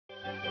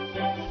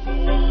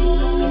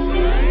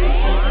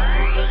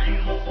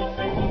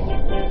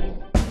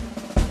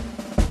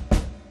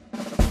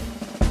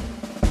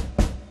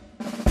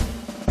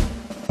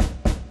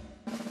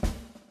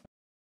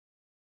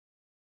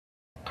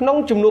ក្នុង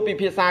ជំនួបពិ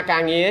ភាក្សាកា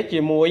រងារជា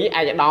មួយ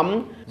ឯកឧត្តម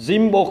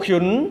Jimbo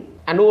Kyun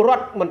អនុរ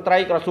ដ្ឋមន្ត្រី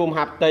ក្រសួងម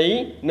ហាផ្ទៃ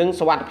និង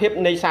សវត្ថិភាព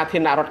នៃសាធា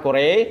រណរដ្ឋកូ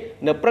រ៉េ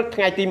នៅព្រឹកថ្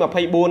ងៃទី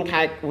24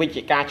ខែវិច្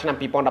ឆិកាឆ្នាំ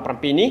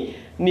2017នេះ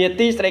នា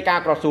ទីស្តីការ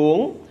ក្រសួង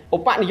ឧ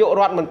បនាយក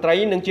រដ្ឋមន្ត្រី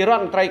និងជារដ្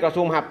ឋមន្ត្រីក្រ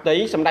សួងមហាផ្ទៃ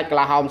សម្ដេចក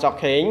លាហោម សុក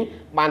ខេង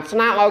បានស្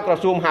នើឲ្យក្រ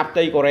សួងមហាផ្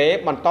ទៃកូរ៉េ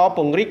បន្តព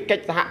ង្រីកកិ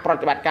ច្ចសហប្រ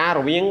តិបត្តិការ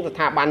រវាងស្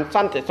ថាប័នស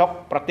ន្តិសុខ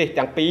ប្រទេស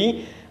ទាំងពីរ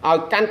ឲ្យ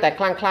កាន់តែ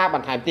ខ្លាំងក្លាប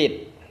ន្ថែមទៀត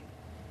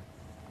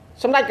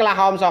សម្ដេចកលា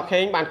ហោម សុក ខេ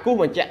ងបានគូស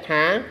បញ្ជាក់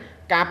ថា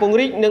ការពង្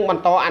រីកនិងប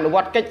ន្តអនុវ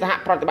ត្តកិច្ចសហ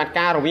ប្រតិបត្តិ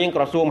ការរវាង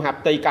ក្រសួងមហា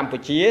ផ្ទៃកម្ពុ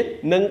ជា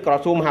និងក្រ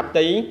សួងមហាផ្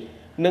ទៃ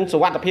និងសុ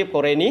វត្ថិភាពកូ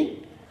រ៉េនេះ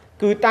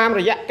គឺតាម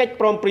រយៈកិច្ច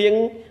ព្រមព្រៀង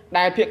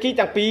ដែលភាគី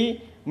ទាំងពីរ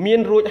មាន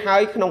រួចហើ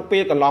យក្នុងពេ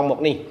លកន្លងមក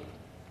នេះ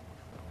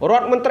រ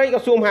ដ្ឋមន្ត្រីក្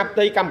រសួងមហាផ្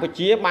ទៃកម្ពុ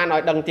ជាបានឲ្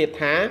យដឹងទៀត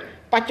ថា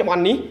បច្ចុប្ប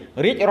ន្ននេះ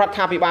រាជរដ្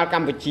ឋាភិបាលក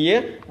ម្ពុជា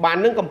បាន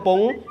នឹងកំពុង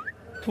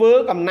ធ្វើ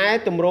កំណែ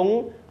ទម្រង់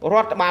រ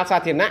ដ្ឋបាលសា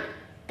ធារណៈ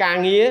ការ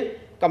ងារ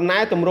កំណែ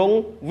ទម្រង់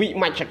វិ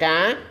មជ្ឈកា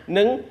រ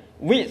និង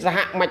វិសហ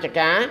មជ្ឈ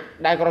ការ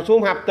ដែលក្រសួង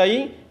មហាផ្ទៃ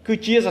គឺ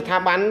ជាស្ថា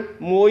ប័ន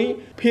មួយ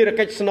ភារ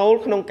កិច្ចស្នូល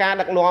ក្នុងការ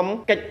ដឹកនាំ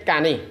កិច្ចកា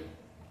រនេះ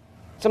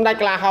សម្ដេច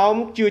កលាហោម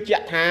ជឿជា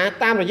ក់ថា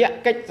តាមរយៈ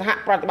កិច្ចសហ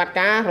ប្រតិបត្តិ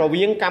ការរ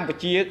វាងកម្ពុ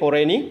ជាកូ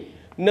រ៉េនេះ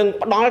នឹង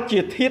ផ្ដល់ជា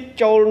ធាតុ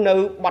ចូលនៅ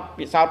បទ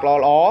ពិសោធន៍ល្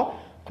អៗ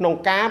ក្នុង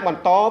ការប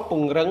ន្តព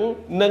ង្រឹង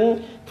និង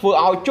ធ្វើ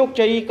ឲ្យជោគ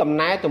ជ័យកំ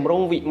ណែទម្រ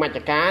ង់វិមជ្ឈ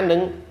ការនិ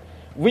ង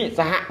វិស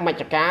ហមជ្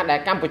ឈការដែល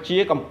កម្ពុជា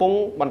កំពុង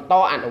បន្ត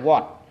អនុវ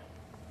ត្ត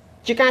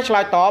ជាការឆ្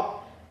លើយតបឯក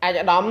ឧ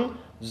ត្តម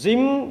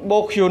Jimbo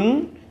Kyun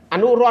អ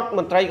នុរដ្ឋម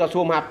ន្ត្រីក្រ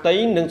សួងមហាផ្ទៃ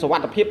និងសុវ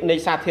ត្ថិភាពនៃ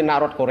សាធារណ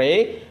រដ្ឋកូរ៉េ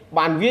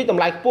បានវាយត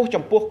ម្លៃខ្ពស់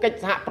ចំពោះកិច្ច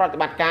សហប្រតិ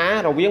បត្តិការ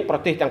រវាងប្រ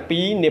ទេសទាំងពី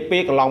រនាពេ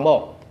លកន្លងមក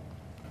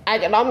ឯ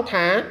កឧត្តម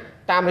ថា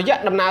តាមរយៈ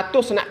ដំណើរទ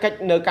ស្សនកិច្ច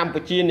នៅកម្ពុ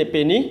ជានា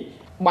ពេលនេះ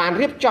បាន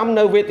រៀបចំ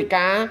នៅវេទិ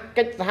កា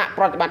កិច្ចសហ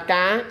ប្រតិបត្តិ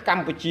ការក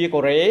ម្ពុជាកូ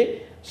រ៉េ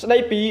ស្ដី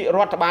ពីរ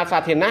ដ្ឋបាលសា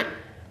ធារណៈ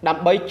ដើ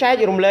ម្បីចែក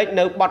រំលែក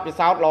នៅបទពិ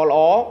សោធន៍ល្អ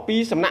ៗពី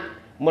សំណាក់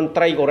មន្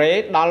ត្រីកូរ៉េ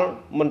ដល់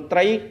មន្ត្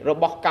រីរ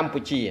បស់កម្ពុ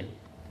ជា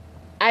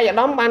ឯកឧត្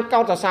តមបានកោ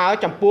តសរសើរ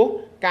ចំពោះ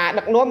ការ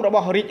ដឹកនាំរប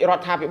ស់រាជរ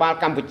ដ្ឋាភិបាល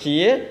កម្ពុជា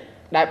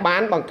ដែលបា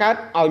នបង្កើត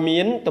ឲ្យមា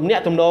នទំនា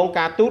ក់ទំនង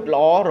ការទូត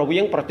ល្អរវា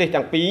ងប្រទេស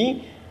ទាំងពីរ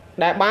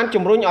ដែលបាន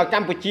ជំរុញឲ្យក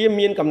ម្ពុជា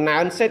មានកំណើ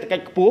នសេដ្ឋកិ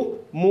ច្ចខ្ពស់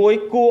មួយ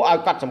គួរឲ្យ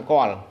កត់សម្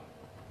គាល់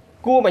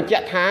គួរបញ្ជា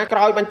ក់ថាក្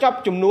រោយបញ្ចប់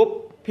ជំនួប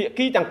ភា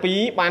គីទាំងពីរ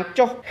បាន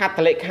ចុះហត្ថ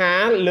លេខា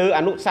លើអ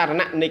នុសារ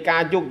ណៈនៃកា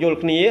រយោគយល់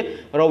គ្នា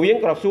រវាង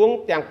ក្រសួង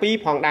ទាំងពីរ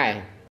ផងដែរ